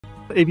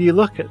If you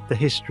look at the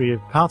history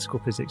of particle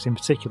physics in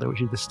particular,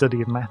 which is the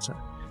study of matter,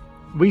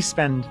 we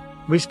spent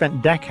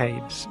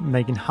decades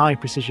making high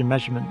precision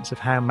measurements of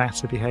how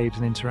matter behaves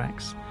and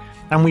interacts.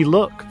 And we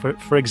look,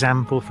 for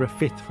example, for a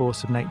fifth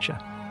force of nature.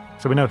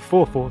 So we know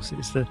four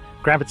forces: the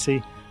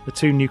gravity, the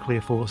two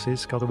nuclear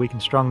forces called the weak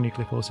and strong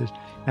nuclear forces,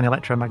 and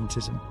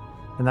electromagnetism.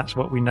 And that's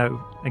what we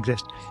know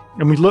exists.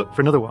 And we look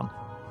for another one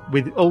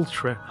with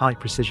ultra high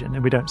precision,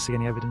 and we don't see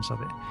any evidence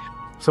of it.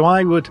 So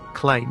I would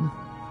claim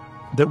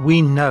that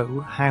we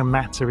know how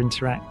matter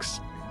interacts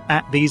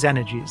at these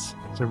energies,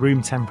 so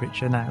room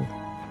temperature now,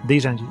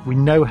 these energies, we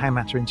know how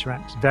matter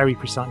interacts very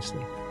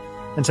precisely.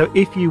 And so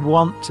if you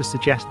want to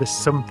suggest there's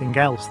something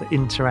else that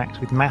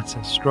interacts with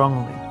matter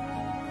strongly,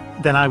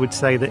 then I would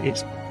say that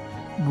it's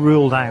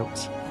ruled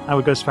out. I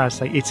would go as far as to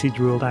say it is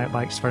ruled out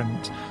by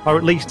experiment, or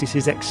at least it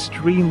is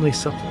extremely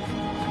subtle,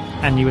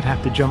 and you would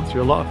have to jump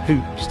through a lot of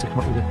hoops to come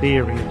up with a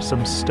theory of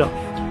some stuff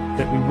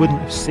that we wouldn't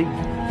have seen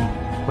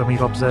when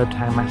we've observed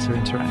how matter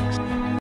interacts.